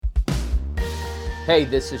Hey,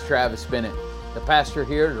 this is Travis Bennett, the pastor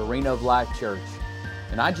here at Arena of Life Church,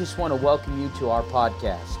 and I just want to welcome you to our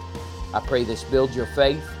podcast. I pray this builds your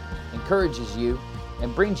faith, encourages you,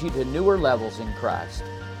 and brings you to newer levels in Christ.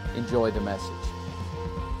 Enjoy the message.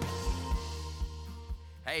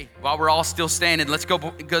 Hey, while we're all still standing, let's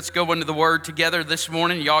go into the Word together this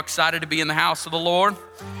morning. Y'all excited to be in the house of the Lord?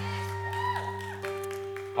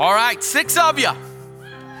 All right, 6 of you.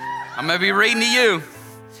 I'm going to be reading to you.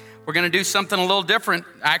 We're going to do something a little different.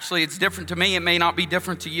 Actually, it's different to me. It may not be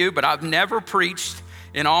different to you, but I've never preached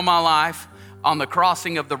in all my life on the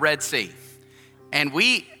crossing of the Red Sea. And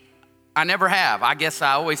I never have. I guess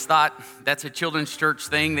I always thought that's a children's church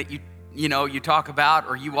thing that you talk about,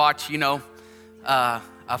 or you watch, a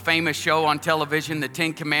famous show on television, the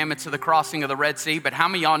 10 Commandments of the crossing of the Red Sea. But how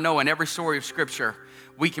many of y'all know in every story of Scripture,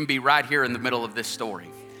 we can be right here in the middle of this story?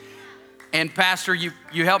 And Pastor, you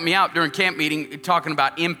helped me out during camp meeting talking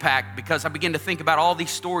about impact, because I began to think about all these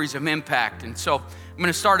stories of impact. And so I'm going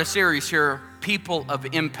to start a series here, People of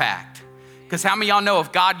Impact. Because how many of y'all know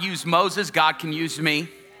if God used Moses, God can use me?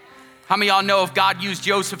 How many of y'all know if God used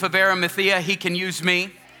Joseph of Arimathea, he can use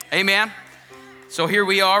me? Amen? So here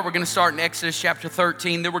we are. We're going to start in Exodus chapter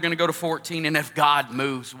 13. Then we're going to go to 14. And if God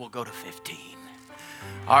moves, we'll go to 15.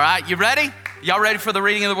 All right, you ready? Y'all ready for the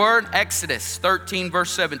reading of the word? Exodus 13,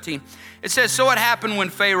 verse 17. It says, "So it happened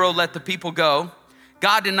when Pharaoh let the people go,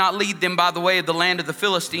 God did not lead them by the way of the land of the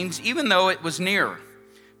Philistines, even though it was nearer.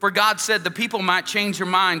 For God said the people might change their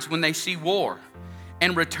minds when they see war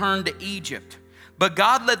and return to Egypt. But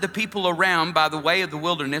God led the people around by the way of the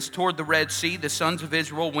wilderness toward the Red Sea. The sons of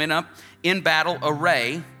Israel went up in battle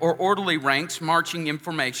array, or orderly ranks, marching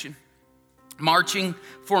formation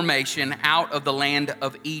out of the land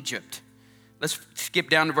of Egypt." Let's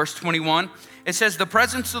skip down to verse 21. It says, "The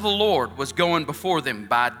presence of the Lord was going before them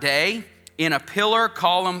by day in a pillar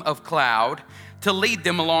column of cloud to lead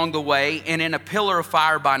them along the way, and in a pillar of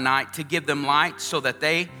fire by night to give them light, so that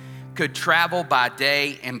they could travel by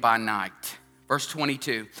day and by night." Verse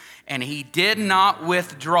 22, "And he did not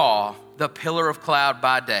withdraw the pillar of cloud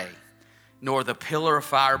by day, nor the pillar of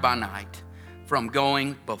fire by night, from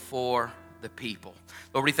going before the people."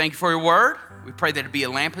 Lord, we thank you for your word. We pray that it be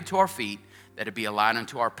a lamp unto our feet, that it be a light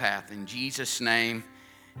unto our path. In Jesus' name,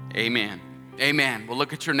 amen. Amen. Well,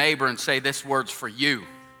 look at your neighbor and say, "This word's for you."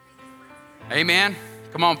 Amen.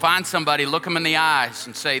 Come on, find somebody, look them in the eyes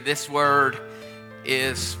and say, "This word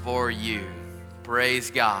is for you."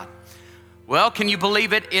 Praise God. Well, can you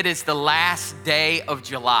believe it? It is the last day of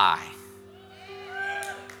July.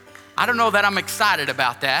 I don't know that I'm excited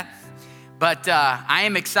about that, but I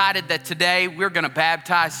am excited that today we're going to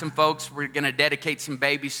baptize some folks. We're going to dedicate some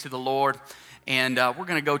babies to the Lord, and we're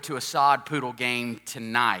going to go to a sod poodle game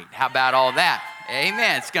tonight. How about all that?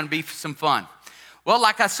 Amen. It's going to be some fun. Well,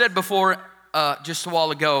 like I said before, just a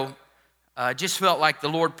while ago, just felt like the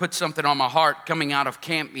Lord put something on my heart coming out of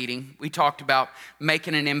camp meeting. We talked about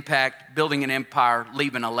making an impact, building an empire,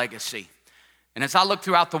 leaving a legacy. And as I look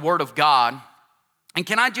throughout the Word of God, and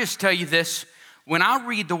can I just tell you this? When I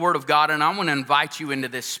read the Word of God, and I want to invite you into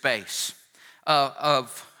this space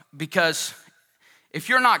because if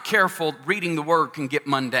you're not careful, reading the Word can get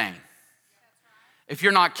mundane. If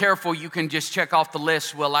you're not careful, you can just check off the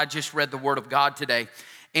list, well, I just read the Word of God today.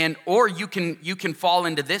 Or you can fall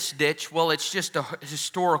into this ditch, well, it's just a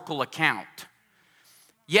historical account.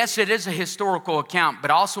 Yes, it is a historical account, but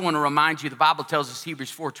I also want to remind you, the Bible tells us,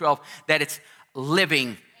 Hebrews 4:12, that it's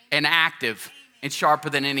living and active and sharper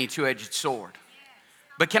than any two-edged sword.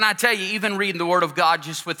 But can I tell you, even reading the Word of God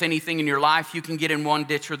just with anything in your life, you can get in one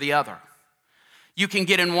ditch or the other. You can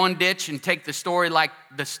get in one ditch and take the story like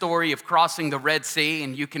the story of crossing the Red Sea,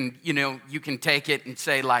 and you can take it and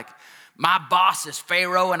say like, my boss is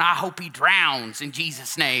Pharaoh and I hope he drowns in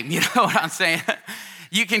Jesus' name. You know what I'm saying?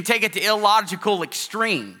 You can take it to illogical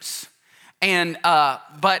extremes. And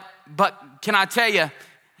but can I tell you,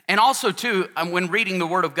 and also too, when reading the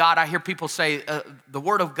Word of God, I hear people say the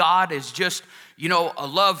Word of God is just, a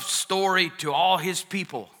love story to all his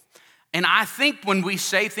people. And I think when we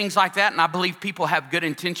say things like that, and I believe people have good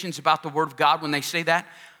intentions about the Word of God when they say that,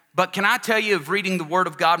 but can I tell you, of reading the Word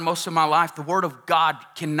of God most of my life, the Word of God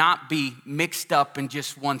cannot be mixed up in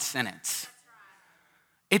just one sentence.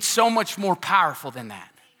 It's so much more powerful than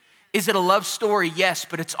that. Is it a love story? Yes,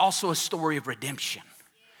 but it's also a story of redemption.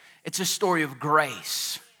 It's a story of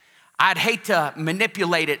grace. I'd hate to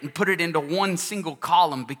manipulate it and put it into one single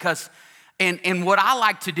column because, and what I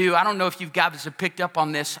like to do, I don't know if you guys have picked up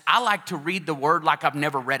on this, I like to read the Word like I've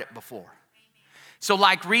never read it before. So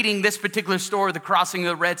like reading this particular story, the crossing of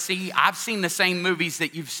the Red Sea, I've seen the same movies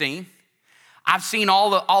that you've seen. I've seen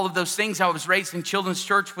all of those things. I was raised in children's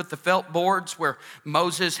church with the felt boards where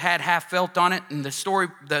Moses had half felt on it, and the story,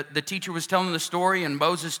 the teacher was telling the story, and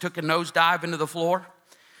Moses took a nosedive into the floor.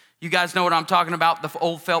 You guys know what I'm talking about, the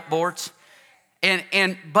old felt boards. And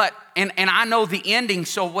I know the ending,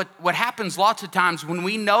 so what happens lots of times when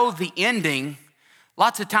we know the ending,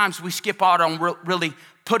 lots of times we skip out on really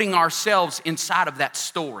putting ourselves inside of that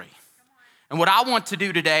story. And what I want to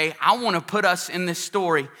do today, I want to put us in this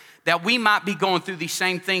story that we might be going through these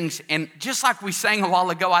same things. And just like we sang a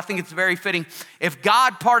while ago, I think it's very fitting. If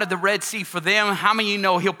God parted the Red Sea for them, how many of you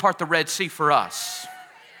know he'll part the Red Sea for us?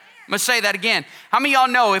 I'm going to say that again. How many of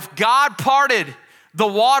y'all know if God parted the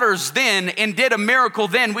waters then and did a miracle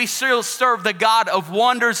then, we still serve the God of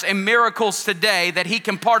wonders and miracles today, that he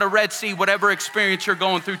can part a Red Sea, whatever experience you're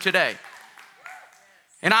going through today.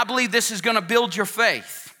 And I believe this is going to build your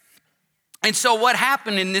faith. And so what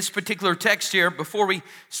happened in this particular text here, before we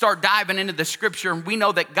start diving into the scripture, we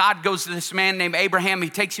know that God goes to this man named Abraham. He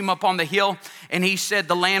takes him up on the hill, and he said,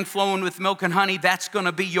 the land flowing with milk and honey, that's going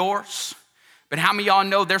to be yours. But how many of y'all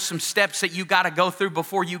know there's some steps that you got to go through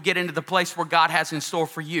before you get into the place where God has in store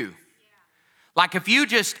for you? Like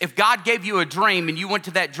if God gave you a dream and you went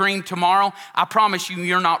to that dream tomorrow, I promise you,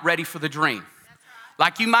 you're not ready for the dream.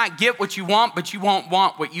 Like you might get what you want, but you won't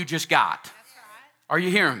want what you just got. Are you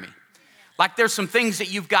hearing me? Like there's some things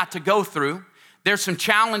that you've got to go through. There's some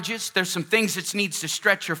challenges. There's some things that needs to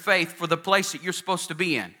stretch your faith for the place that you're supposed to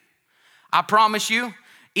be in. I promise you,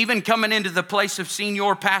 even coming into the place of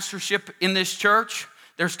senior pastorship in this church,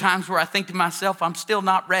 there's times where I think to myself, I'm still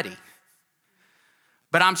not ready.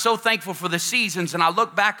 But I'm so thankful for the seasons, and I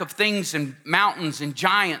look back of things and mountains and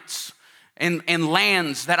giants and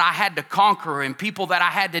lands that I had to conquer and people that I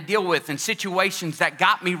had to deal with and situations that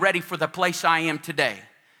got me ready for the place I am today.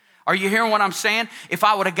 Are you hearing what I'm saying? If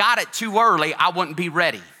I would have got it too early, I wouldn't be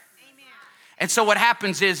ready. Amen. And so what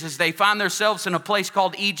happens is they find themselves in a place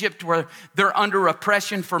called Egypt where they're under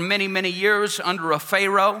oppression for many, many years under a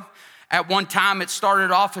Pharaoh. At one time, it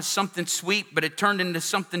started off as something sweet, but it turned into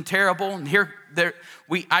something terrible. And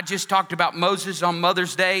I just talked about Moses on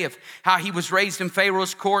Mother's Day, of how he was raised in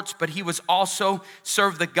Pharaoh's courts, but he was also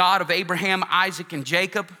served the God of Abraham, Isaac, and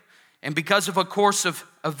Jacob. And because of a course of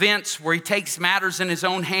events where he takes matters in his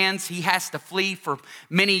own hands, he has to flee for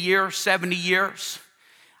many years, 70 years.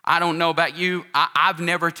 I don't know about you. I've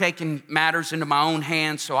never taken matters into my own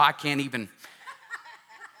hands, so I can't even.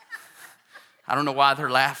 I don't know why they're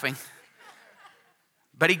laughing.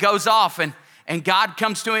 But he goes off, and God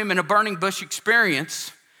comes to him in a burning bush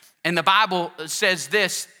experience. And the Bible says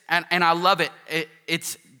this, and I love it.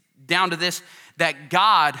 It's down to this, that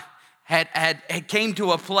God had came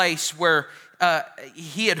to a place where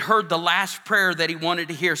he had heard the last prayer that he wanted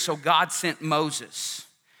to hear. So God sent Moses.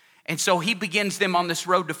 And so he begins them on this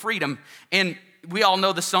road to freedom. And we all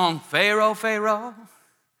know the song, Pharaoh, Pharaoh,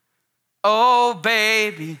 oh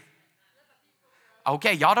baby.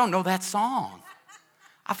 Okay, y'all don't know that song.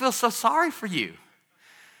 I feel so sorry for you.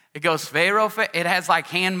 It goes, Pharaoh, it has like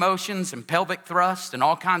hand motions and pelvic thrust and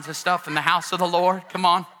all kinds of stuff in the house of the Lord. Come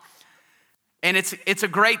on. And it's a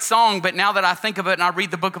great song, but now that I think of it and I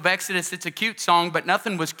read the book of Exodus, it's a cute song, but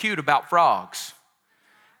nothing was cute about frogs.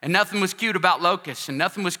 And nothing was cute about locusts. And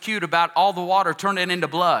nothing was cute about all the water turning into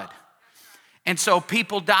blood. And so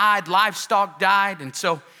people died, livestock died. And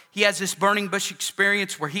so he has this burning bush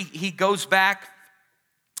experience where he goes back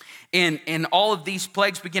and all of these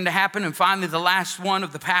plagues begin to happen. And finally, the last one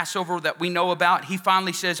of the Passover that we know about, he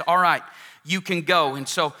finally says, all right, you can go. And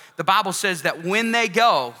so the Bible says that when they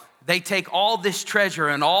go, they take all this treasure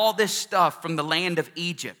and all this stuff from the land of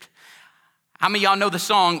Egypt. How many of y'all know the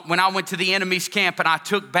song, When I Went to the Enemy's Camp and I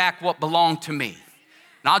Took Back What Belonged to Me?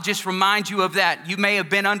 And I'll just remind you of that. You may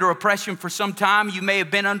have been under oppression for some time. You may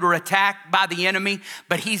have been under attack by the enemy,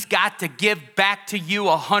 but he's got to give back to you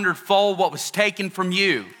 100-fold what was taken from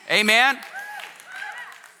you. Amen?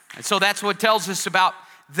 And so that's what tells us about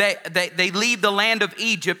they leave the land of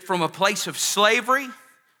Egypt from a place of slavery,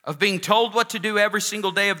 of being told what to do every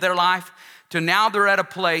single day of their life, to now they're at a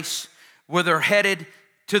place where they're headed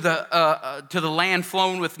to the land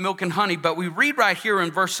flowing with milk and honey. But we read right here in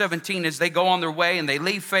verse 17, as they go on their way and they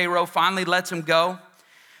leave Pharaoh, finally lets them go.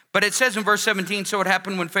 But it says in verse 17, so it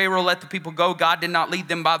happened when Pharaoh let the people go, God did not lead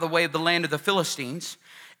them by the way of the land of the Philistines,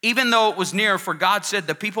 even though it was near, for God said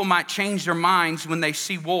the people might change their minds when they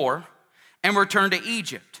see war and return to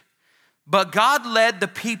Egypt. But God led the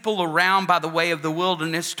people around by the way of the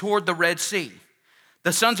wilderness toward the Red Sea.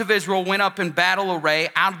 The sons of Israel went up in battle array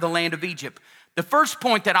out of the land of Egypt. The first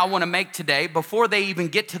point that I want to make today, before they even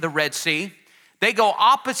get to the Red Sea, they go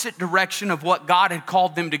opposite direction of what God had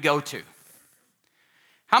called them to go to.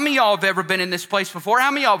 How many of y'all have ever been in this place before? How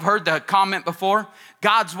many of y'all have heard the comment before?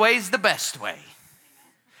 God's way is the best way.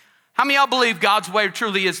 How many of y'all believe God's way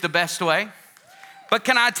truly is the best way? But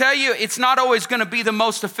can I tell you, it's not always gonna be the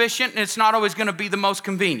most efficient, and it's not always gonna be the most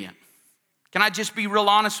convenient. Can I just be real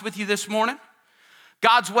honest with you this morning?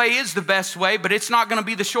 God's way is the best way, but it's not gonna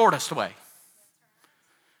be the shortest way.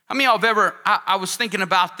 How many of y'all have ever, I was thinking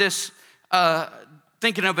about this,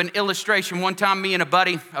 thinking of an illustration. One time, me and a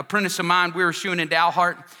buddy, apprentice of mine, we were shooting in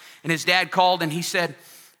Dalhart, and his dad called and he said,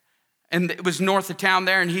 and it was north of town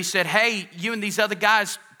there, and he said, hey, you and these other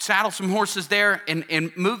guys saddle some horses there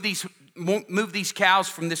and move these cows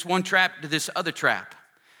from this one trap to this other trap.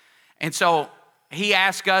 And so he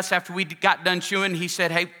asked us after we got done chewing, he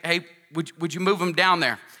said, hey, would you move them down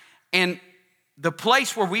there? And the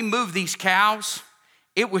place where we moved these cows,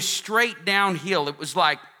 it was straight downhill. It was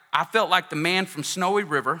like, I felt like the man from Snowy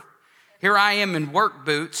River. Here I am in work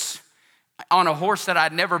boots on a horse that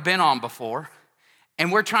I'd never been on before.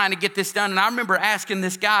 And we're trying to get this done. And I remember asking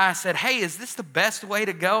this guy, I said, hey, is this the best way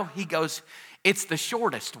to go? He goes, it's the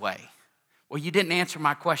shortest way. Well, you didn't answer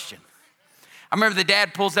my question. I remember the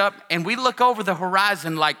dad pulls up and we look over the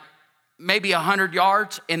horizon like maybe 100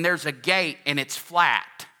 yards and there's a gate and it's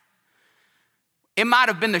flat. It might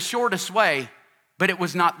have been the shortest way, but it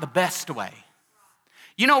was not the best way.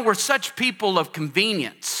 You know, we're such people of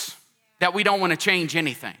convenience that we don't want to change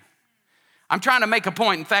anything. I'm trying to make a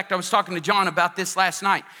point. In fact, I was talking to John about this last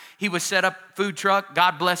night. He was set up food truck.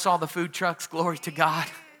 God bless all the food trucks. Glory to God.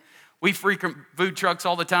 We frequent food trucks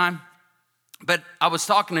all the time. But I was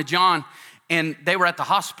talking to John, and they were at the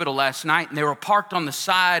hospital last night, and they were parked on the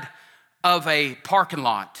side of a parking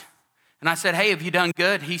lot. And I said, hey, have you done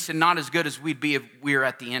good? He said, not as good as we'd be if we were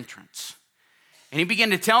at the entrance. And he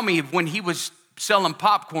began to tell me when he was selling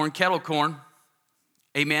popcorn, kettle corn.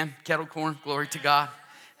 Amen. Kettle corn. Glory to God.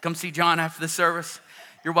 Come see John after the service.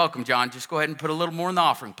 You're welcome, John. Just go ahead and put a little more in the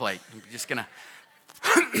offering plate. I'm just gonna.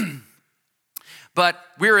 But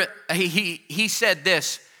he said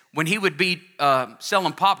this when he would be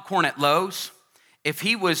selling popcorn at Lowe's. If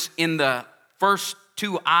he was in the first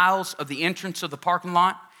 2 aisles of the entrance of the parking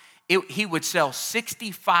lot, he would sell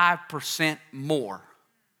 65% more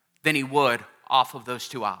than he would off of those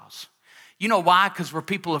 2 aisles. You know why? Because we're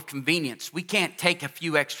people of convenience. We can't take a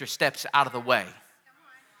few extra steps out of the way.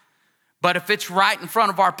 But if it's right in front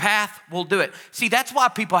of our path, we'll do it. See, that's why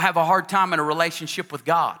people have a hard time in a relationship with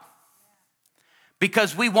God.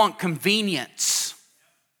 Because we want convenience.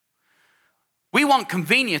 We want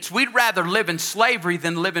convenience. We'd rather live in slavery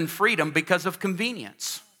than live in freedom because of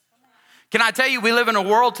convenience. Can I tell you, we live in a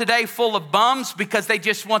world today full of bums because they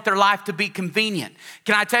just want their life to be convenient.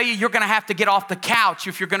 Can I tell you, you're gonna have to get off the couch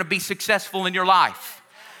if you're gonna be successful in your life.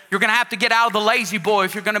 You're gonna have to get out of the lazy boy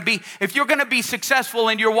if you're gonna be successful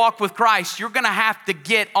in your walk with Christ. You're gonna have to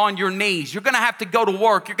get on your knees. You're gonna have to go to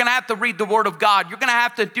work. You're gonna have to read the Word of God. You're gonna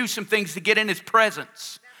have to do some things to get in His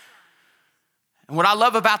presence. And what I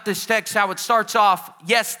love about this text, how it starts off,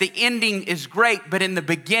 yes, the ending is great, but in the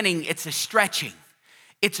beginning, it's a stretching.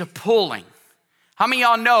 It's a pulling. How many of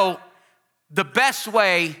y'all know the best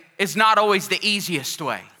way is not always the easiest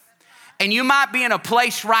way? And you might be in a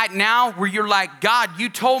place right now where you're like, God, you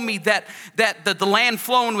told me that the land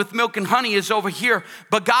flowing with milk and honey is over here,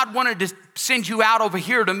 but God wanted to send you out over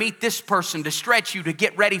here to meet this person, to stretch you, to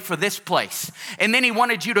get ready for this place. And then He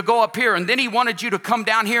wanted you to go up here, and then He wanted you to come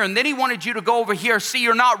down here, and then He wanted you to go over here. See,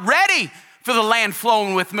 you're not ready for the land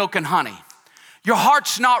flowing with milk and honey. Your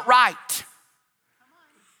heart's not right.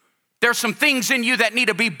 There's some things in you that need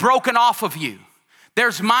to be broken off of you.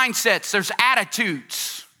 There's mindsets, there's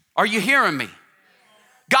attitudes. Are you hearing me?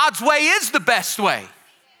 God's way is the best way.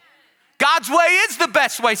 God's way is the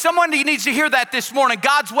best way. Someone needs to hear that this morning.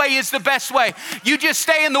 God's way is the best way. You just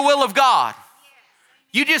stay in the will of God.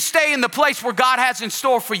 You just stay in the place where God has in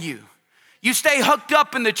store for you. You stay hooked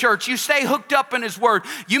up in the church. You stay hooked up in His Word.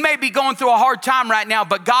 You may be going through a hard time right now,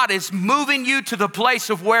 but God is moving you to the place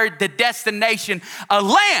of where the destination, a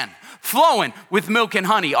land flowing with milk and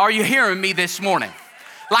honey. Are you hearing me this morning?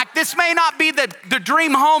 Like, this may not be the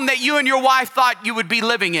dream home that you and your wife thought you would be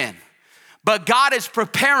living in, but God is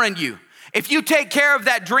preparing you. If you take care of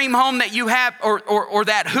that dream home that you have, or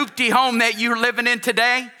that hoopty home that you're living in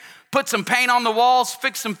today, put some paint on the walls,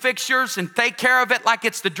 fix some fixtures, and take care of it like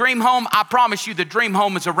it's the dream home, I promise you the dream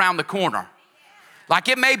home is around the corner. Like,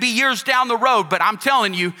 it may be years down the road, but I'm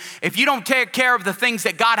telling you, if you don't take care of the things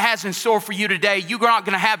that God has in store for you today, you're not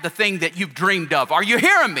gonna have the thing that you've dreamed of. Are you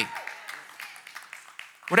hearing me?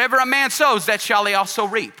 Whatever a man sows, that shall he also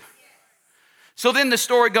reap. So then the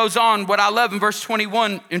story goes on. What I love in verse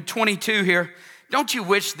 21 and 22 here, don't you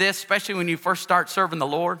wish this, especially when you first start serving the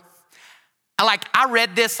Lord? I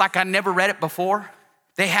read this like I never read it before.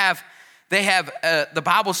 The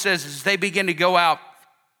Bible says as they begin to go out,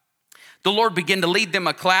 the Lord began to lead them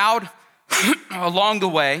a cloud along the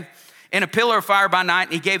way and a pillar of fire by night,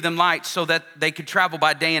 and he gave them light so that they could travel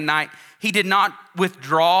by day and night. He did not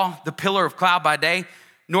withdraw the pillar of cloud by day,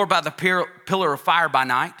 nor by the pillar of fire by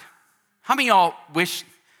night. How many of y'all wish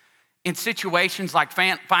in situations like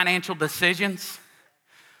financial decisions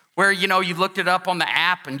where, you looked it up on the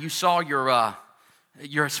app and you saw your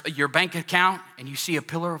bank account and you see a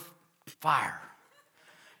pillar of fire?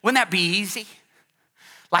 Wouldn't that be easy?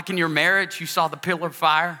 Like in your marriage, you saw the pillar of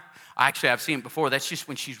fire. Actually, I've seen it before. That's just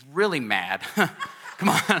when she's really mad. Come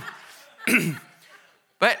on.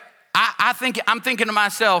 But I'm thinking to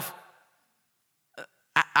myself,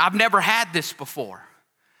 I've never had this before.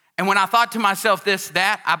 And when I thought to myself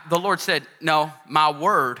the Lord said, no, my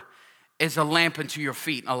word is a lamp unto your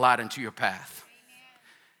feet and a light unto your path.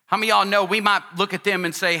 How many of y'all know we might look at them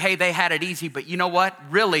and say, hey, they had it easy, but you know what?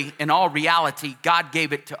 Really, in all reality, God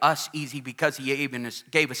gave it to us easy because he even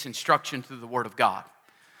gave us instruction through the word of God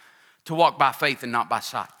to walk by faith and not by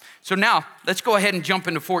sight. So now, let's go ahead and jump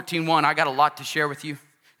into 14:1. I got a lot to share with you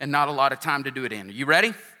and not a lot of time to do it in. Are you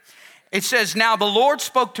ready? It says, now the Lord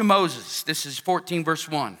spoke to Moses. This is 14 verse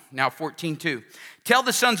 1. Now 14:2. Tell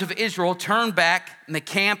the sons of Israel, turn back in the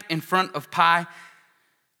camp in front of Pi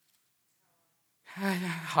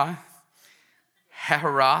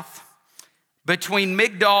Hahiroth, between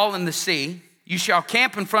Migdol and the sea. You shall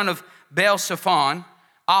camp in front of Baal Zephon,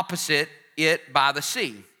 opposite it by the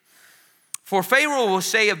sea. For Pharaoh will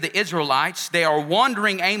say of the Israelites, they are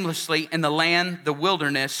wandering aimlessly in the land, the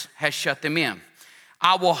wilderness has shut them in.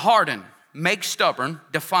 I will harden, make stubborn,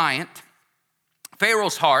 defiant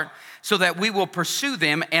Pharaoh's heart, so that we will pursue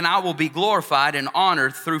them, and I will be glorified and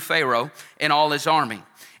honored through Pharaoh and all his army.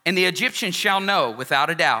 And the Egyptians shall know without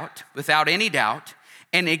any doubt,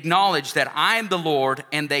 and acknowledge that I am the Lord,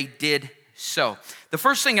 and they did so. The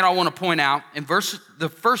first thing that I want to point out in the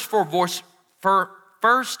first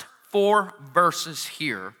four verses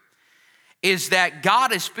here is that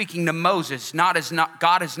God is speaking to Moses, God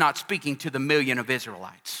is not speaking to the million of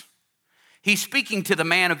Israelites. He's speaking to the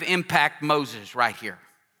man of impact, Moses, right here.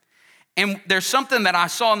 And there's something that I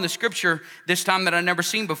saw in the scripture this time that I've never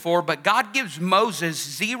seen before, but God gives Moses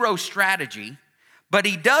zero strategy, but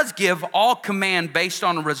he does give all command based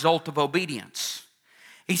on a result of obedience.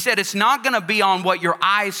 He said it's not gonna be on what your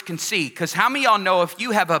eyes can see, because how many of y'all know if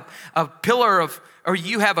you have a pillar or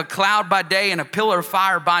you have a cloud by day and a pillar of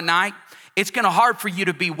fire by night, it's gonna hard for you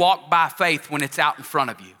to be walked by faith when it's out in front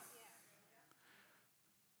of you.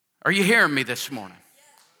 Are you hearing me this morning?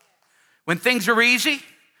 When things are easy,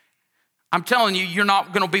 I'm telling you, you're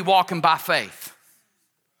not gonna be walking by faith.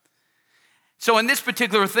 So in this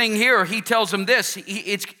particular thing here, he tells them this,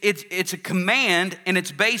 it's a command and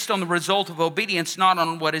it's based on the result of obedience, not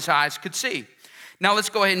on what his eyes could see. Now let's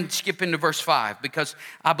go ahead and skip into verse 5 because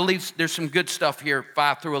I believe there's some good stuff here,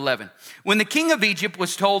 5 through 11. When the king of Egypt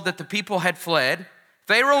was told that the people had fled,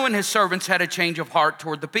 Pharaoh and his servants had a change of heart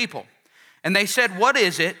toward the people. And they said, what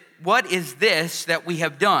is it? What is this that we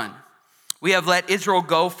have done? We have let Israel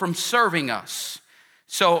go from serving us.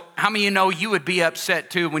 So how many of you know you would be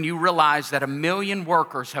upset too when you realize that 1 million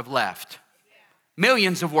workers have left?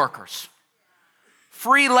 Millions of workers.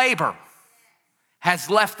 Free labor has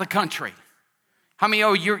left the country. How many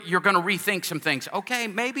of you you're going to rethink some things? Okay,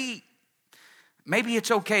 maybe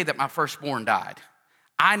it's okay that my firstborn died.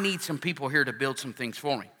 I need some people here to build some things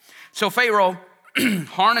for me. So Pharaoh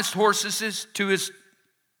harnessed horses to his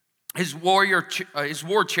war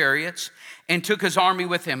chariots and took his army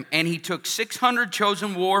with him. And he took 600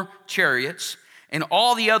 chosen war chariots and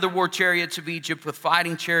all the other war chariots of Egypt with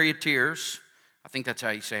fighting charioteers, I think that's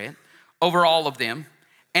how you say it, over all of them.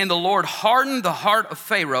 And the Lord hardened the heart of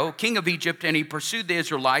Pharaoh, king of Egypt, and he pursued the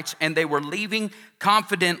Israelites, and they were leaving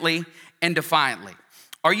confidently and defiantly.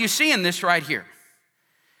 Are you seeing this right here?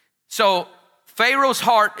 So Pharaoh's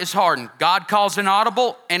heart is hardened. God calls an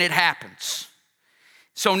audible, and it happens.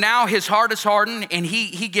 So now his heart is hardened, and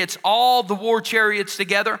he gets all the war chariots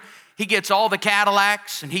together. He gets all the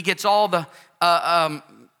Cadillacs, and he gets all the,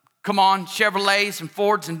 Chevrolets and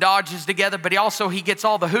Fords and Dodges together, but he gets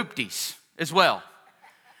all the hoopties as well.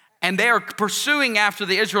 And they are pursuing after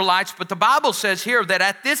the Israelites, but the Bible says here that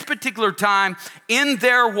at this particular time in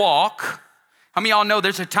their walk, how many of y'all know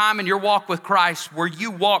there's a time in your walk with Christ where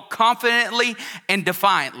you walk confidently and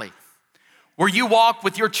defiantly? Where you walk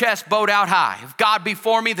with your chest bowed out high. If God be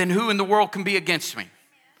for me, then who in the world can be against me?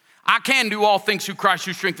 I can do all things through Christ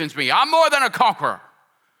who strengthens me. I'm more than a conqueror.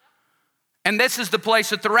 And this is the place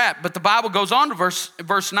that they're at. But the Bible goes on to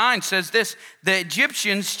verse 9 says this, the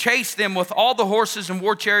Egyptians chased them with all the horses and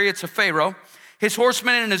war chariots of Pharaoh, his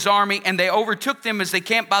horsemen and his army, and they overtook them as they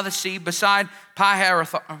camped by the sea beside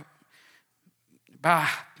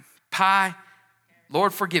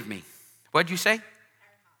Lord forgive me. What'd you say?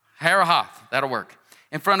 Harahath, that'll work.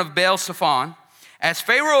 In front of Baal Zephon. As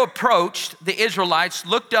Pharaoh approached, the Israelites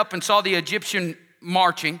looked up and saw the Egyptian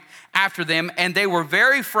marching after them, and they were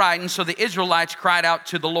very frightened, so the Israelites cried out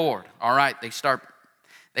to the Lord. All right, they start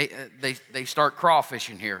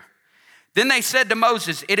crawfishing here. Then they said to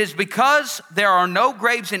Moses, it is because there are no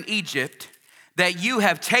graves in Egypt that you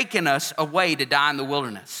have taken us away to die in the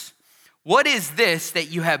wilderness. What is this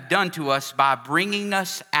that you have done to us by bringing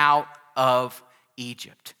us out of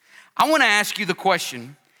Egypt? I want to ask you the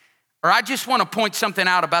question, or I just want to point something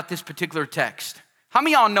out about this particular text. How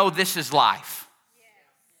many of y'all know this is life?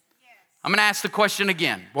 I'm going to ask the question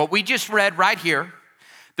again. What we just read right here,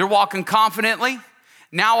 they're walking confidently.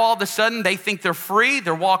 Now all of a sudden they think they're free.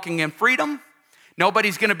 They're walking in freedom.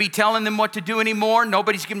 Nobody's going to be telling them what to do anymore.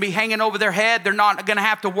 Nobody's going to be hanging over their head. They're not going to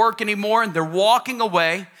have to work anymore. And they're walking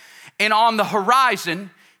away. And on the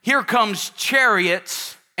horizon, here comes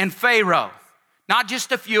chariots and Pharaoh. Not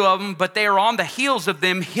just a few of them, but they are on the heels of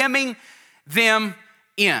them, hemming them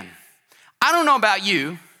in. I don't know about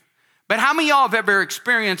you, but how many of y'all have ever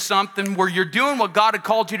experienced something where you're doing what God had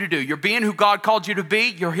called you to do? You're being who God called you to be.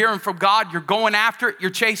 You're hearing from God. You're going after it.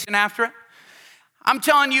 You're chasing after it. I'm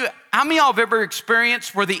telling you, how many of y'all have ever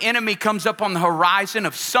experienced where the enemy comes up on the horizon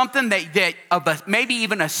of something maybe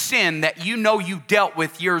even a sin that you know you dealt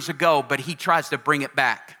with years ago, but he tries to bring it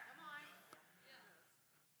back?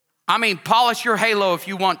 I mean, polish your halo if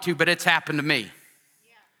you want to, but it's happened to me.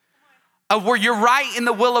 Where you're right in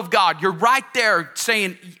the will of God. You're right there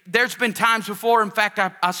saying, there's been times before. In fact,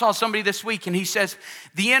 I saw somebody this week and he says,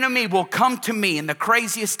 the enemy will come to me in the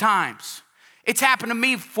craziest times. It's happened to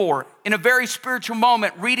me before in a very spiritual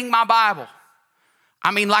moment, reading my Bible.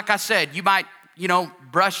 I mean, like I said, you might,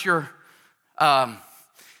 brush your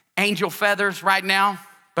angel feathers right now.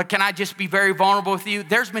 But can I just be very vulnerable with you?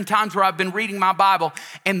 There's been times where I've been reading my Bible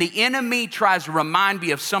and the enemy tries to remind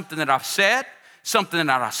me of something that I've said, something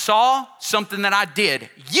that I saw, something that I did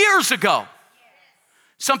years ago,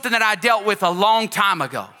 something that I dealt with a long time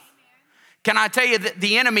ago. Can I tell you that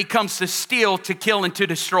the enemy comes to steal, to kill, and to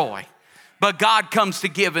destroy, but God comes to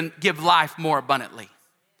give life more abundantly.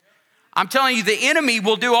 I'm telling you, the enemy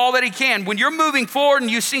will do all that he can. When you're moving forward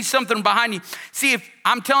and you see something behind you,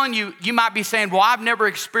 I'm telling you, you might be saying, well, I've never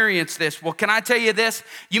experienced this. Well, can I tell you this?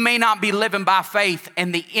 You may not be living by faith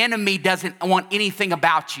and the enemy doesn't want anything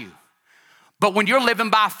about you. But when you're living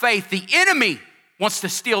by faith, the enemy wants to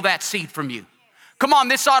steal that seed from you. Come on,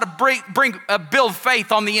 this ought to build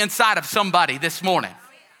faith on the inside of somebody this morning.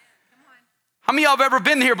 How many of y'all have ever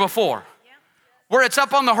been here before? Where it's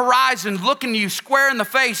up on the horizon, looking you square in the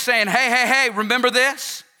face saying, hey, remember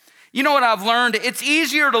this? You know what I've learned? It's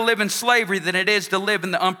easier to live in slavery than it is to live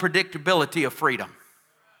in the unpredictability of freedom.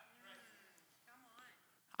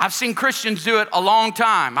 I've seen Christians do it a long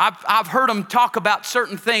time. I've heard them talk about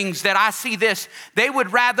certain things that I see this. They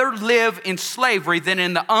would rather live in slavery than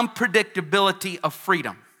in the unpredictability of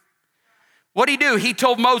freedom. What did he do? He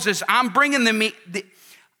told Moses, I'm bringing them.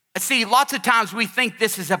 See, lots of times we think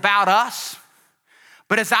this is about us.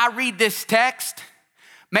 But as I read this text,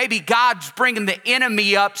 maybe God's bringing the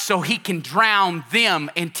enemy up so he can drown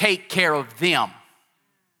them and take care of them.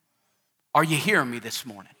 Are you hearing me this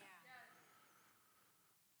morning?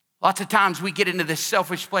 Lots of times we get into this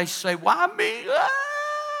selfish place and say, why me?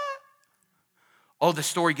 Oh, the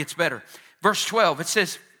story gets better. Verse 12, it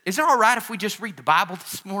says, is it all right if we just read the Bible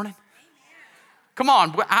this morning? Come on,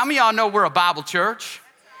 how many of y'all know we're a Bible church?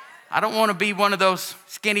 I don't want to be one of those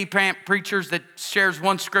skinny pant preachers that shares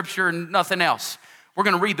one scripture and nothing else. We're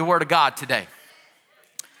going to read the word of God today.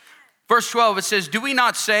 Verse 12, it says, do we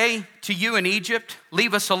not say to you in Egypt,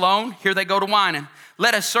 leave us alone? Here they go to whining.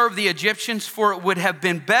 Let us serve the Egyptians, for it would have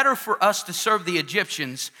been better for us to serve the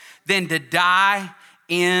Egyptians than to die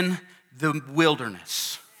in the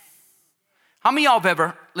wilderness. How many of y'all have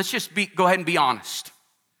ever, go ahead and be honest.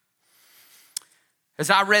 As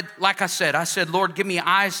I read, like I said, Lord, give me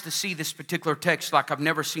eyes to see this particular text like I've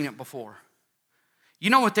never seen it before. You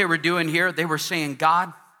know what they were doing here? They were saying,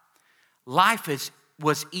 God, life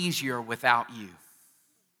was easier without you.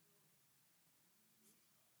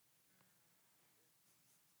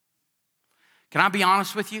 Can I be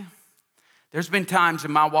honest with you? There's been times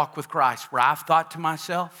in my walk with Christ where I've thought to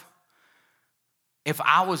myself, if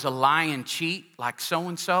I was a lying cheat like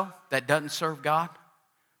so-and-so that doesn't serve God,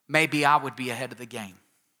 maybe I would be ahead of the game.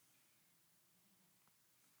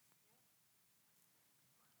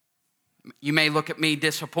 You may look at me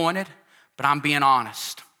disappointed, but I'm being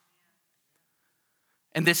honest.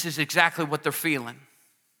 And this is exactly what they're feeling.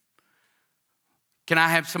 Can I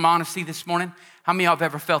have some honesty this morning? How many of y'all have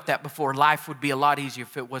ever felt that before? Life would be a lot easier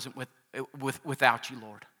if it wasn't without you,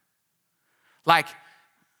 Lord. Like,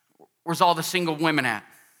 where's all the single women at?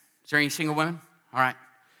 Is there any single women? All right.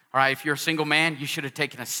 If you're a single man, you should have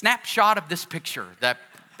taken a snapshot of this picture. That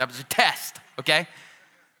was a test, okay?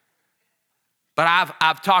 But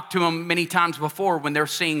I've talked to them many times before when they're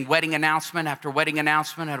seeing wedding announcement after wedding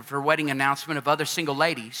announcement after wedding announcement of other single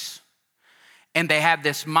ladies. And they have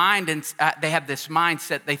this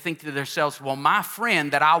mindset. They think to themselves, well, my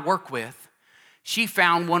friend that I work with, she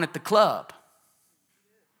found one at the club.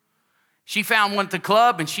 She found one at the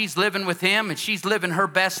club and she's living with him and she's living her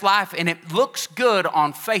best life. And it looks good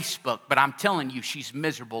on Facebook, but I'm telling you, she's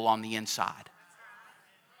miserable on the inside.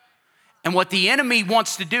 And what the enemy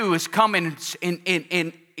wants to do is come in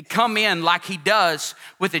like he does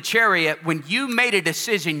with a chariot. When you made a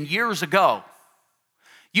decision years ago,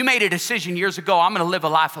 I'm going to live a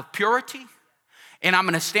life of purity. And I'm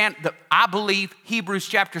going to stand, I believe Hebrews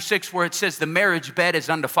chapter 6 where it says the marriage bed is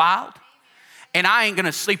undefiled. And I ain't going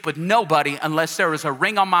to sleep with nobody unless there is a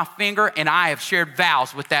ring on my finger and I have shared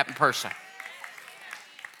vows with that person.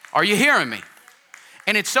 Are you hearing me?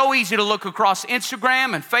 And it's so easy to look across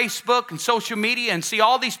Instagram and Facebook and social media and see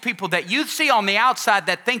all these people that you see on the outside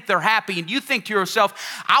that think they're happy. And you think to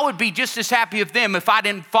yourself, I would be just as happy with them if I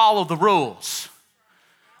didn't follow the rules.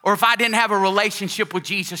 Or if I didn't have a relationship with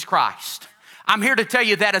Jesus Christ. I'm here to tell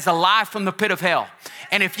you that is a lie from the pit of hell.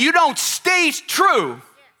 And if you don't stay true,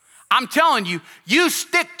 I'm telling you, you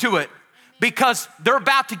stick to it because they're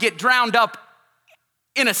about to get drowned up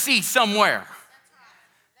in a sea somewhere.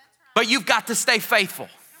 But you've got to stay faithful.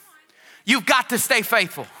 You've got to stay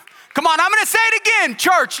faithful. Come on, I'm going to say it again,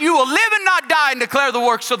 church. You will live and not die and declare the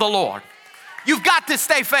works of the Lord. You've got to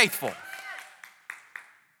stay faithful.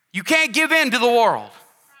 You can't give in to the world.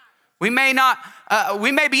 We may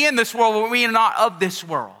be in this world, but we are not of this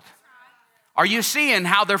world. Are you seeing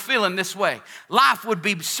how they're feeling this way? Life would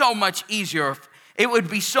be so much easier. It would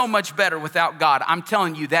be so much better without God. I'm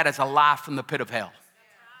telling you, that is a lie from the pit of hell.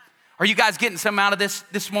 Are you guys getting some out of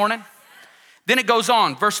this morning? Then it goes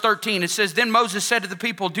on, verse 13. It says, then Moses said to the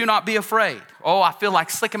people, do not be afraid. Oh, I feel like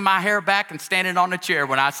slicking my hair back and standing on a chair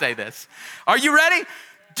when I say this. Are you ready?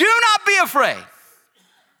 Do not be afraid.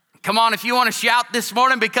 Come on, if you want to shout this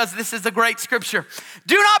morning because this is a great scripture.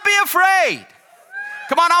 Do not be afraid.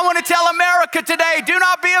 Come on, I want to tell America today, do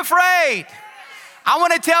not be afraid. I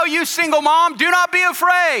want to tell you, single mom, do not be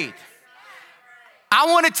afraid. I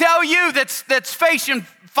want to tell you that's facing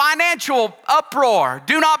financial uproar,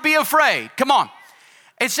 do not be afraid. Come on.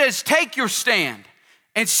 It says, take your stand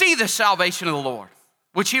and see the salvation of the Lord,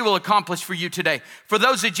 which he will accomplish for you today. For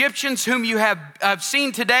those Egyptians whom you have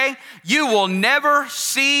seen today, you will never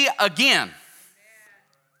see again.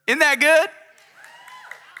 Isn't that good?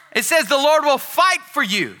 It says the Lord will fight for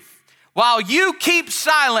you while you keep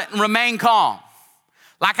silent and remain calm.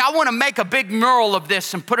 Like I want to make a big mural of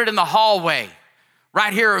this and put it in the hallway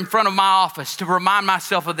right here in front of my office to remind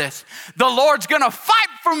myself of this. The Lord's going to fight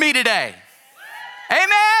for me today.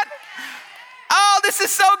 Amen. Oh, this is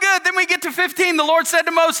so good. Then we get to 15. The Lord said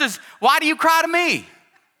to Moses, why do you cry to me?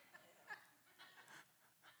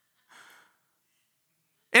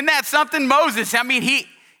 Isn't that something? Moses,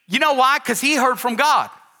 you know why? Because he heard from God.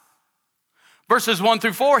 Verses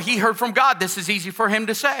 1-4, he heard from God. This is easy for him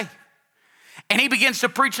to say. And he begins to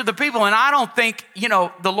preach to the people. And I don't think,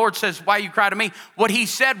 the Lord says, why you cry to me? What he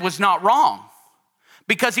said was not wrong.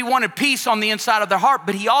 Because he wanted peace on the inside of their heart.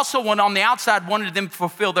 But he also on the outside wanted them to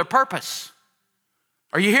fulfill their purpose.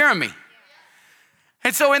 Are you hearing me?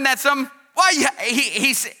 And so in that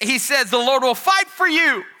he says, the Lord will fight for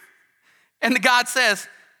you. And the God says,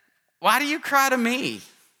 why do you cry to me?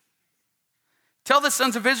 Tell the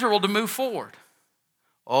sons of Israel to move forward.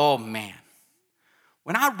 Oh man.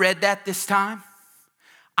 When I read that this time,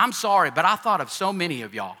 I'm sorry, but I thought of so many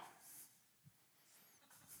of y'all.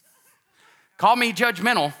 Call me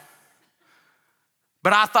judgmental,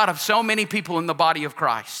 but I thought of so many people in the body of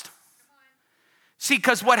Christ. See,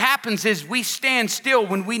 because what happens is we stand still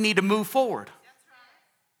when we need to move forward.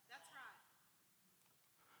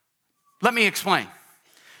 Let me explain.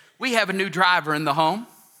 We have a new driver in the home,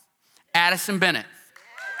 Addison Bennett.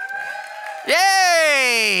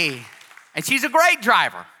 Yay! And she's a great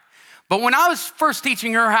driver. But when I was first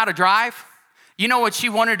teaching her how to drive, you know what she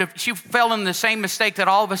fell in the same mistake that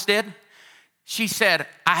all of us did? She said,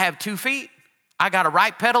 I have 2 feet. I got a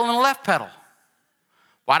right pedal and a left pedal.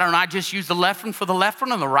 Why don't I just use the left one for the left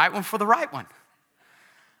one and the right one for the right one?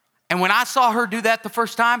 And when I saw her do that the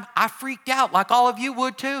first time, I freaked out like all of you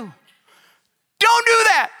would too. Don't do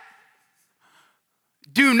that.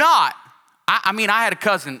 Do not. I mean, I had a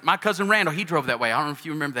cousin, my cousin Randall, he drove that way. I don't know if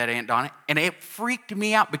you remember that, Aunt Donna. And it freaked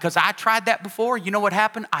me out because I tried that before. You know what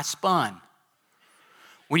happened? I spun.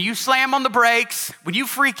 When you slam on the brakes, when you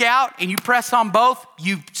freak out and you press on both,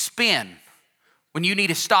 you spin. When you need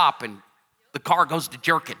to stop and the car goes to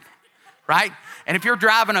jerking, right? And if you're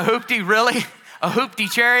driving a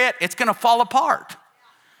hoopty chariot, it's gonna fall apart.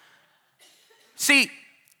 See,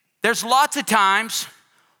 there's lots of times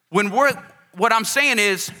when what I'm saying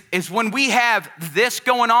is when we have this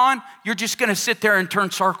going on, you're just gonna sit there and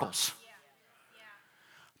turn circles.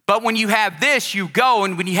 But when you have this, you go,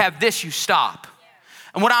 and when you have this, you stop.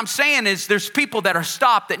 And what I'm saying is there's people that are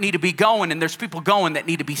stopped that need to be going, and there's people going that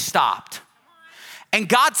need to be stopped. And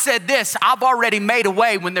God said this, I've already made a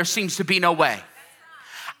way when there seems to be no way.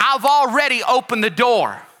 I've already opened the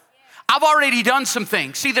door. I've already done some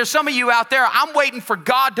things. See, there's some of you out there, I'm waiting for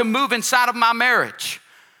God to move inside of my marriage.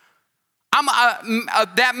 I'm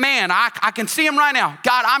that man, I can see him right now.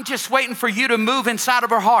 God, I'm just waiting for you to move inside of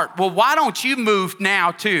her heart. Well, why don't you move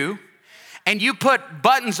now too? And you put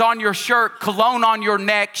buttons on your shirt, cologne on your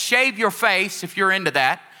neck, shave your face if you're into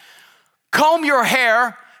that, comb your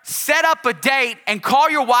hair, set up a date and call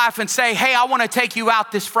your wife and say, hey, I want to take you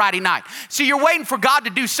out this Friday night. So you're waiting for God to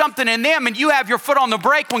do something in them, and you have your foot on the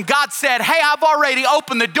brake when God said, hey, I've already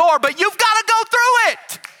opened the door, but you've got to go through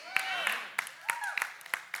it.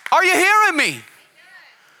 Are you hearing me?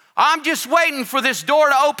 I'm just waiting for this door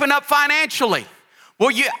to open up financially. Well,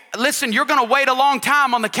 listen, you're going to wait a long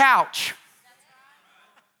time on the couch.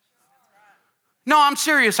 No, I'm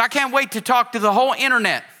serious. I can't wait to talk to the whole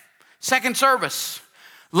internet. Second service.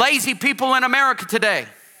 Lazy people in America today.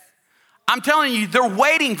 I'm telling you, they're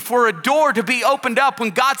waiting for a door to be opened up when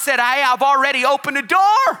God said, hey, I've already opened a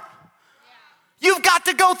door. You've got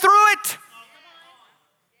to go through it.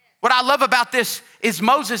 What I love about this is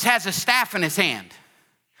Moses has a staff in his hand.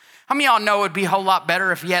 How many of y'all know it would be a whole lot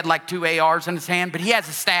better if he had like 2 ARs in his hand, but he has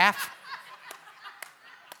a staff?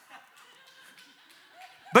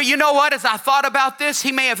 But you know what? As I thought about this,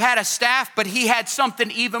 he may have had a staff, but he had something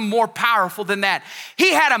even more powerful than that.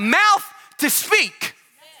 He had a mouth to speak.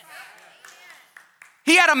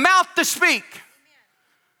 He had a mouth to speak.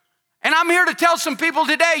 And I'm here to tell some people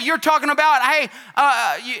today, you're talking about, hey,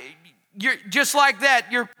 you're just like that.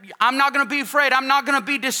 I'm not going to be afraid. I'm not going to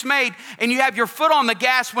be dismayed. And you have your foot on the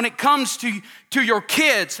gas when it comes to your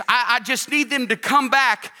kids. I just need them to come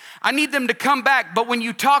back. I need them to come back. But when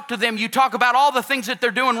you talk to them, you talk about all the things that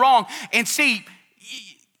they're doing wrong. And see,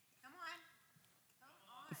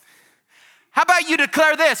 how about you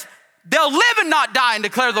declare this? They'll live and not die and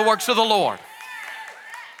declare the works of the Lord.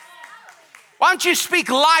 Why don't you speak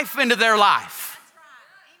life into their life?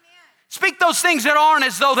 Speak those things that aren't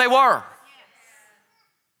as though they were.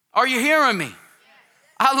 Are you hearing me?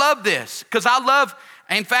 I love this because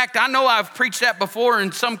in fact, I know I've preached that before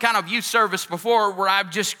in some kind of youth service before where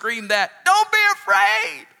I've just screamed that, don't be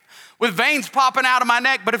afraid, with veins popping out of my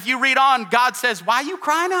neck. But if you read on, God says, why are you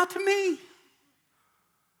crying out to me?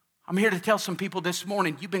 I'm here to tell some people this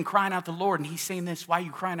morning, you've been crying out to the Lord, and he's saying this, why are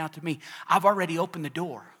you crying out to me? I've already opened the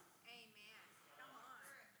door.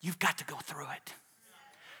 You've got to go through it.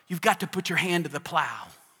 You've got to put your hand to the plow.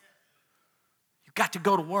 You've got to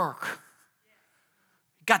go to work.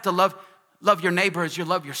 You've got to love your neighbor as you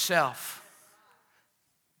love yourself.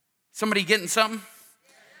 Somebody getting something?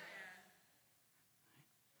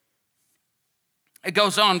 It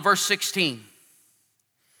goes on, verse 16.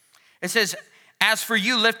 It says, as for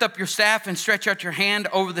you, lift up your staff and stretch out your hand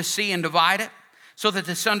over the sea and divide it, so that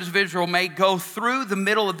the sons of Israel may go through the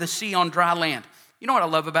middle of the sea on dry land. You know what I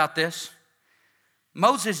love about this?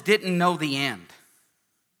 Moses didn't know the end.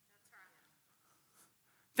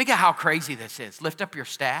 Think of how crazy this is. Lift up your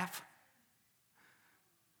staff.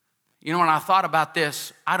 You know, when I thought about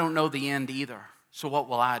this, I don't know the end either. So what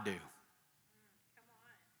will I do?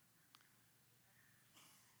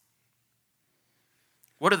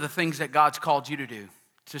 What are the things that God's called you to do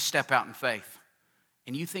to step out in faith?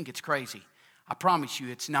 And you think it's crazy. I promise you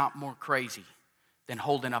it's not more crazy than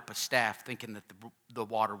holding up a staff thinking that the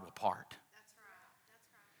water will part.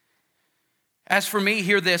 As for me,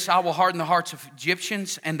 hear this, I will harden the hearts of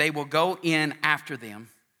Egyptians, and they will go in after them,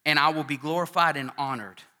 and I will be glorified and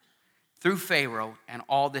honored through Pharaoh and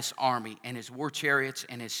all this army and his war chariots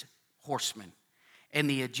and his horsemen. And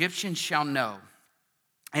the Egyptians shall know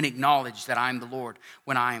and acknowledge that I am the Lord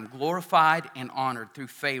when I am glorified and honored through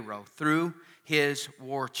Pharaoh, through his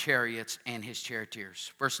war chariots and his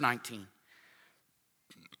charioteers. Verse 19.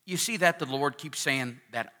 You see that the Lord keeps saying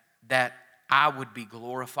that I would be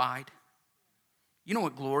glorified. You know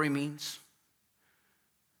what glory means?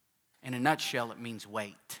 In a nutshell, it means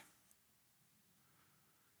weight.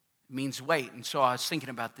 It means weight. And so I was thinking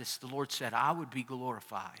about this. The Lord said, I would be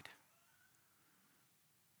glorified.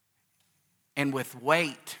 And with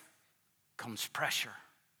weight comes pressure.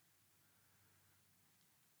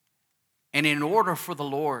 And in order for the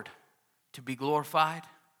Lord to be glorified,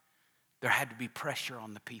 there had to be pressure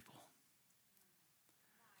on the people.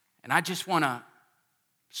 And I just want to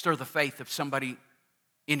stir the faith of somebody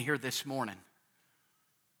in here this morning.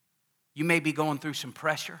 You may be going through some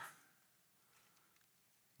pressure,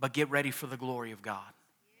 but get ready for the glory of God.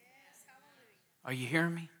 Are you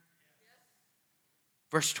hearing me?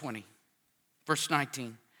 Verse 20, verse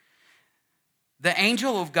 19. The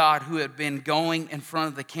angel of God who had been going in front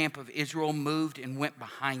of the camp of Israel moved and went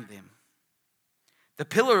behind them. The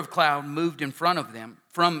pillar of cloud moved in front of them,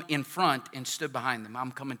 from in front, and stood behind them.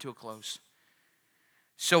 I'm coming to a close.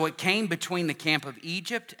 So it came between the camp of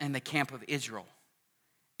Egypt and the camp of Israel.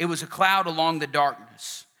 It was a cloud along the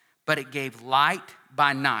darkness, but it gave light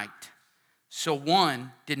by night. So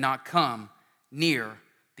one did not come near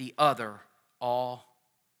the other all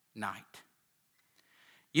night.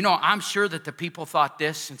 You know, I'm sure that the people thought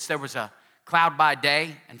this, since there was a cloud by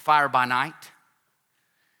day and fire by night,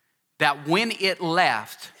 that when it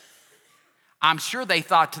left, I'm sure they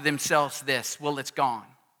thought to themselves this, well, it's gone.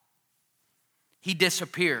 He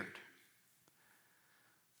disappeared.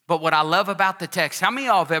 But what I love about the text, how many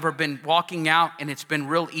of y'all have ever been walking out and it's been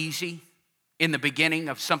real easy in the beginning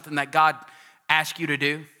of something that God asked you to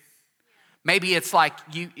do? Maybe it's like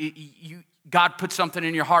God put something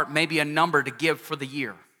in your heart, maybe a number to give for the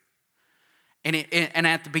year. And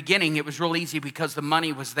at the beginning, it was real easy because the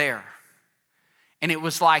money was there. And it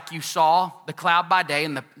was like you saw the cloud by day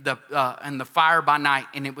and the fire by night,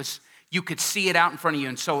 and you could see it out in front of you,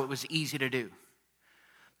 and so it was easy to do.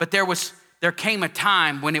 But there came a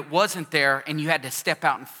time when it wasn't there, and you had to step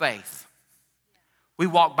out in faith. We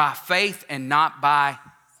walk by faith and not by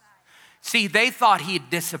sight. See, they thought he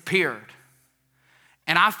had disappeared.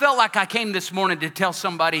 And I felt like I came this morning to tell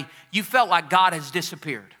somebody, you felt like God has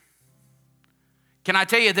disappeared. Can I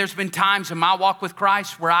tell you, there's been times in my walk with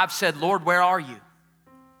Christ where I've said, Lord, where are you?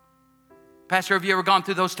 Pastor, have you ever gone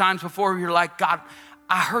through those times before where you're like, God,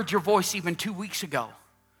 I heard your voice even 2 weeks ago,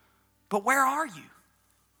 but where are you?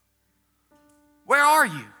 Where are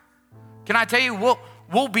you? Can I tell you,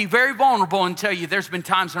 we'll be very vulnerable and tell you there's been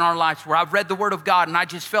times in our lives where I've read the Word of God and I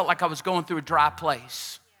just felt like I was going through a dry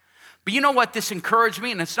place. But you know what? This encouraged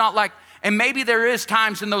me, and it's not like, and maybe there is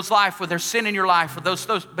times in those life where there's sin in your life, or those,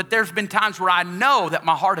 but there's been times where I know that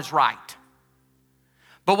my heart is right.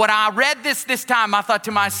 But when I read this time, I thought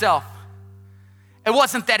to myself, it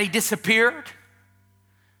wasn't that he disappeared.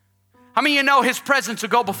 How many of you know his presence will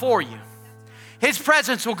go before you? His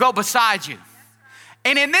presence will go beside you.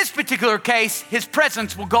 And in this particular case, his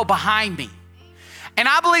presence will go behind me. And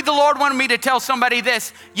I believe the Lord wanted me to tell somebody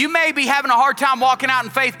this. You may be having a hard time walking out in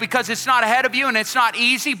faith because it's not ahead of you and it's not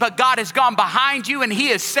easy, but God has gone behind you and he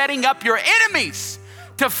is setting up your enemies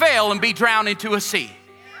to fail and be drowned into a sea.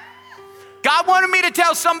 God wanted me to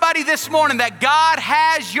tell somebody this morning that God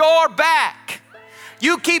has your back.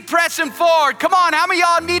 You keep pressing forward. Come on, how many of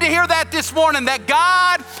y'all need to hear that this morning? That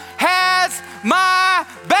God has my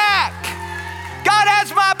back. God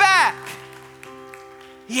has my back.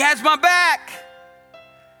 He has my back.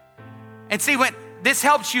 And see, when this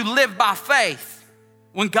helps you live by faith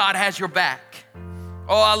when God has your back.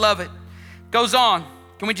 Oh, I love it. Goes on.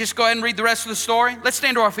 Can we just go ahead and read the rest of the story? Let's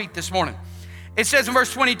stand to our feet this morning. It says in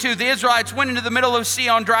verse 22, the Israelites went into the middle of the sea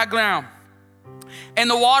on dry ground, and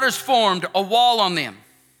the waters formed a wall on them,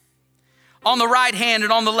 on the right hand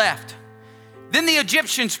and on the left. Then the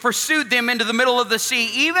Egyptians pursued them into the middle of the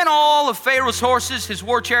sea, even all of Pharaoh's horses, his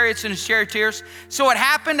war chariots, and his charioteers. So it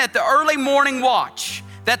happened at the early morning watch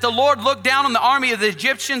that the Lord looked down on the army of the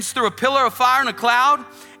Egyptians through a pillar of fire and a cloud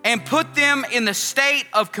and put them in the state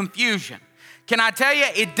of confusion. Can I tell you,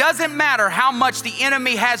 it doesn't matter how much the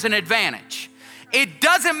enemy has an advantage. It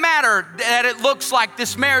doesn't matter that it looks like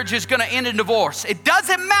this marriage is going to end in divorce. It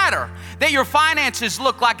doesn't matter that your finances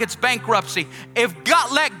look like it's bankruptcy.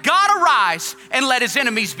 Let God arise and let his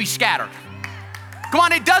enemies be scattered. Come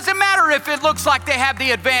on, it doesn't matter if it looks like they have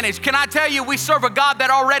the advantage. Can I tell you, we serve a God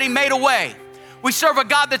that already made a way. We serve a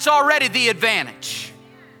God that's already the advantage.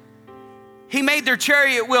 He made their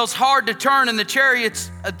chariot wheels hard to turn and the chariots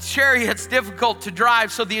difficult to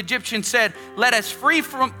drive. So the Egyptians said, let us flee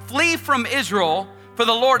from Israel, for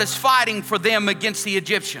the Lord is fighting for them against the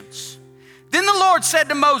Egyptians. Then the Lord said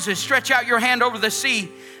to Moses, stretch out your hand over the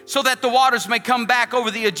sea so that the waters may come back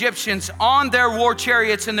over the Egyptians on their war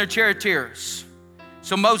chariots and their charioteers.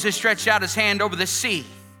 So Moses stretched out his hand over the sea,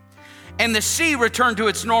 and the sea returned to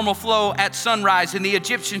its normal flow at sunrise, and the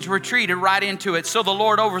Egyptians retreated right into it. So the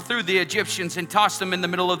Lord overthrew the Egyptians and tossed them in the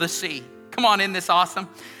middle of the sea. Come on, isn't this awesome?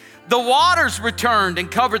 The waters returned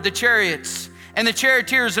and covered the chariots and the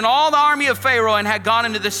charioteers and all the army of Pharaoh, and had gone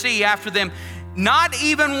into the sea after them. Not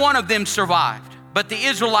even one of them survived, but the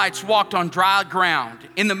Israelites walked on dry ground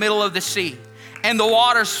in the middle of the sea, and the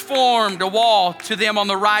waters formed a wall to them on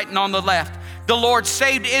the right and on the left. The Lord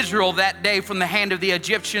saved Israel that day from the hand of the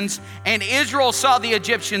Egyptians, and Israel saw the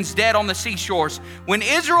Egyptians dead on the seashores. When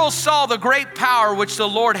Israel saw the great power which the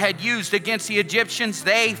Lord had used against the Egyptians,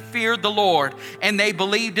 they feared the Lord, and they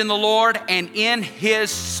believed in the Lord and in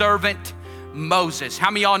his servant Moses.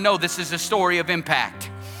 How many of y'all know this is a story of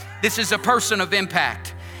impact? This is a person of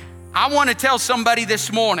impact. I want to tell somebody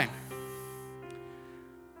this morning,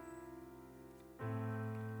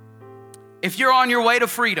 if you're on your way to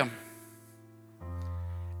freedom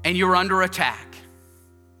and you're under attack,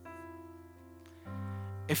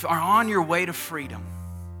 if you're on your way to freedom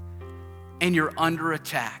and you're under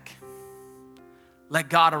attack, let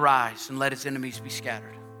God arise and let his enemies be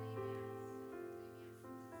scattered.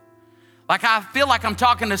 Like, I feel like I'm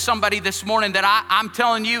talking to somebody this morning that I'm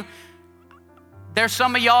telling you, there's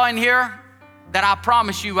some of y'all in here that I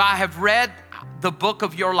promise you, I have read the book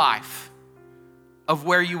of your life, of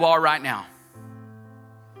where you are right now.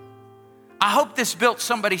 I hope this built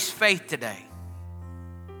somebody's faith today.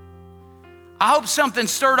 I hope something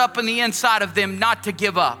stirred up in the inside of them, not to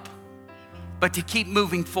give up, but to keep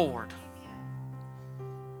moving forward.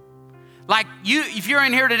 Like you, if you're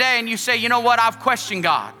in here today and you say, you know what, I've questioned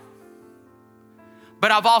God, but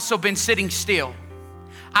I've also been sitting still.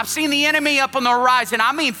 I've seen the enemy up on the horizon.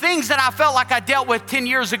 I mean, things that I felt like I dealt with 10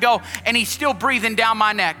 years ago, and he's still breathing down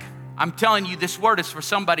my neck. I'm telling you, this word is for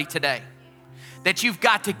somebody today. That you've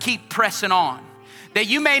got to keep pressing on. That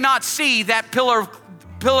you may not see that pillar,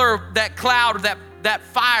 that cloud, or that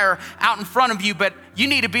fire out in front of you, but you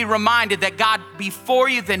need to be reminded that God before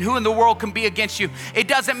you, then who in the world can be against you? It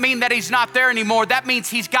doesn't mean that he's not there anymore. That means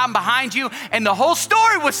he's gotten behind you, and the whole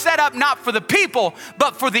story was set up not for the people,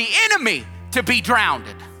 but for the enemy to be drowned.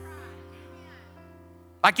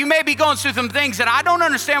 Like, you may be going through some things that I don't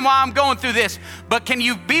understand why I'm going through this, but can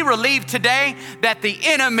you be relieved today that the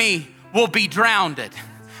enemy will be drowned?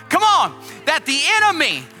 Come on, that the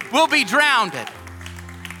enemy will be drowned.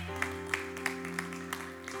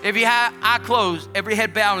 Every eye closed, every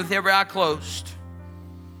head bowed with every eye closed.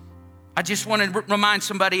 I just want to remind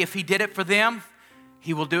somebody, if he did it for them,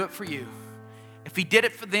 he will do it for you. If he did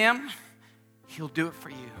it for them, he'll do it for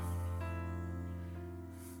you.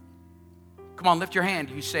 Come on, lift your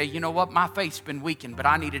hand. You say, you know what, my faith's been weakened, but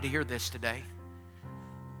I needed to hear this today.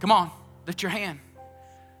 Come on, lift your hand.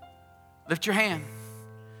 Lift your hand.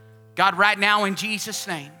 God, right now in Jesus'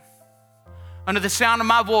 name, under the sound of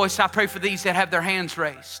my voice, I pray for these that have their hands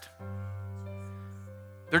raised.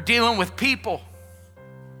 They're dealing with people.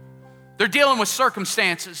 They're dealing with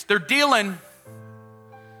circumstances. They're dealing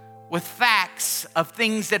with facts of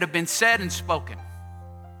things that have been said and spoken.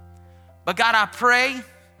 But God, I pray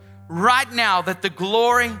right now that the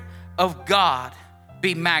glory of God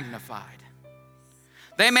be magnified.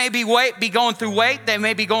 They may be going through weight. They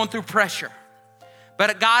may be going through pressure.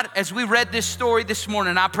 But God, as we read this story this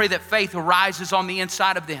morning, I pray that faith arises on the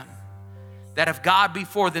inside of them. That if God be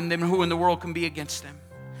for them, then who in the world can be against them?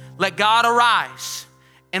 Let God arise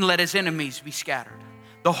and let his enemies be scattered.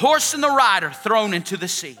 The horse and the rider thrown into the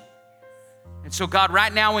sea. And so God,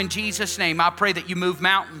 right now in Jesus' name, I pray that you move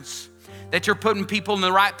mountains. That you're putting people in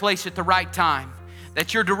the right place at the right time.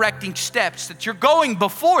 That you're directing steps. That you're going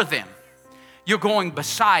before them. You're going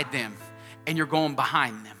beside them. And you're going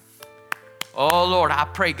behind them. Oh, Lord, I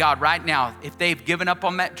pray, God, right now, if they've given up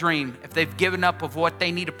on that dream, if they've given up of what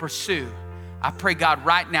they need to pursue, I pray, God,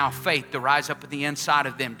 right now, faith to rise up at the inside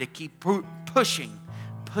of them to keep pushing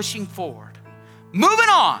forward. Moving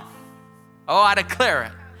on. Oh, I declare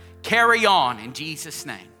it. Carry on in Jesus'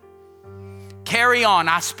 name. Carry on.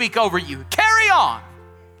 I speak over you. Carry on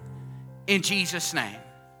in Jesus' name.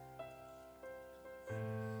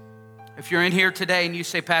 If you're in here today and you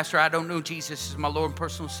say, Pastor, I don't know Jesus as my Lord and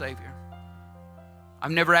personal Savior.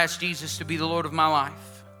 I've never asked Jesus to be the Lord of my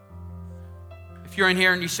life. If you're in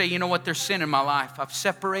here and you say, you know what, there's sin in my life. I've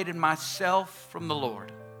separated myself from the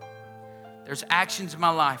Lord. There's actions in my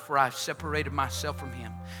life where I've separated myself from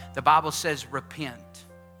him. The Bible says repent.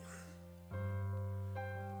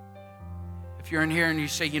 If you're in here and you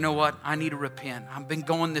say, you know what, I need to repent. I've been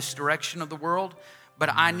going this direction of the world, but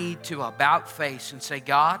I need to about face and say,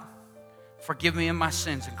 God, Forgive me of my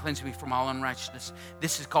sins and cleanse me from all unrighteousness.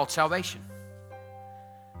 This is called salvation.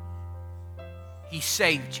 He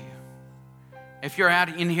saved you. If you're out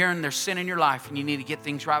in here and there's sin in your life and you need to get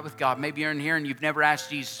things right with God, maybe you're in here and you've never asked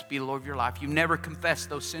Jesus to be the Lord of your life. You've never confessed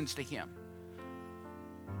those sins to Him.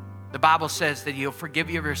 The Bible says that He'll forgive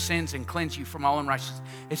you of your sins and cleanse you from all unrighteousness.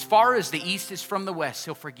 As far as the east is from the west,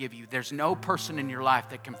 He'll forgive you. There's no person in your life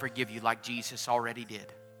that can forgive you like Jesus already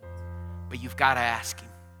did. But you've got to ask Him.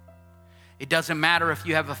 It doesn't matter if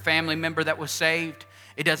you have a family member that was saved.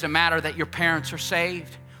 It doesn't matter that your parents are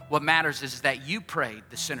saved. What matters is that you prayed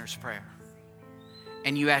the sinner's prayer.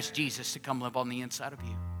 And you asked Jesus to come live on the inside of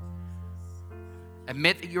you.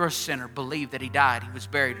 Admit that you're a sinner. Believe that He died, He was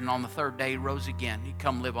buried, and on the third day He rose again. He'd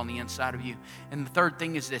come live on the inside of you. And the third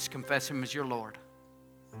thing is this: confess Him as your Lord.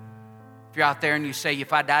 If you're out there and you say,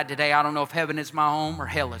 if I died today, I don't know if heaven is my home or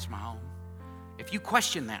hell is my home. If you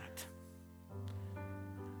question that,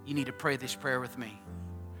 you need to pray this prayer with me.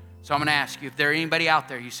 So I'm going to ask you, if there anybody out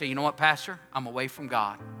there, you say, you know what, Pastor? I'm away from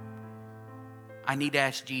God. I need to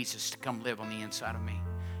ask Jesus to come live on the inside of me.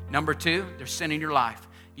 Number two, there's sin in your life.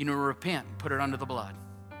 You need to repent and put it under the blood.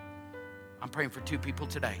 I'm praying for two people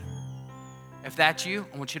today. If that's you,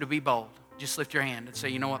 I want you to be bold. Just lift your hand and say,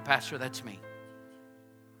 you know what, Pastor, that's me.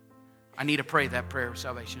 I need to pray that prayer of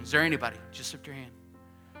salvation. Is there anybody? Just lift your hand.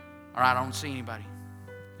 All right, I don't see anybody.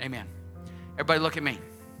 Amen. Everybody look at me.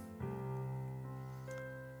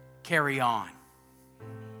 Carry on.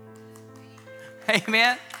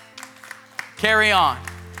 Amen. Carry on.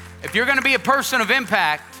 If you're going to be a person of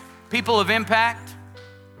impact, people of impact,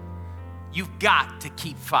 you've got to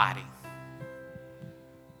keep fighting.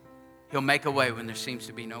 He'll make a way when there seems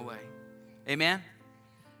to be no way. Amen?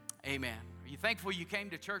 Amen. Are you thankful you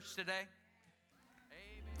came to church today?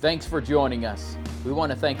 Thanks for joining us. We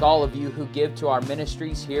want to thank all of you who give to our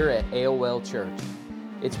ministries here at AOL Church.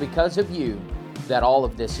 It's because of you that all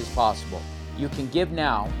of this is possible. You can give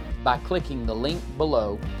now by clicking the link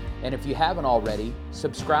below, and if you haven't already,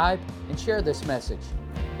 subscribe and share this message.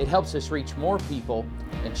 It helps us reach more people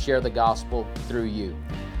and share the gospel through you.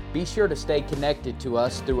 Be sure to stay connected to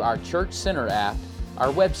us through our Church Center app, our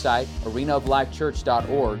website,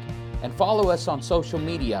 arenaoflifechurch.org, and follow us on social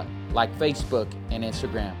media like Facebook and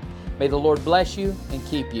Instagram. May the Lord bless you and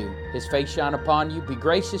keep you. His face shine upon you, be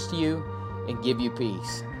gracious to you, and give you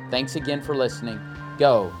peace. Thanks again for listening.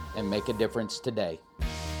 Go and make a difference today.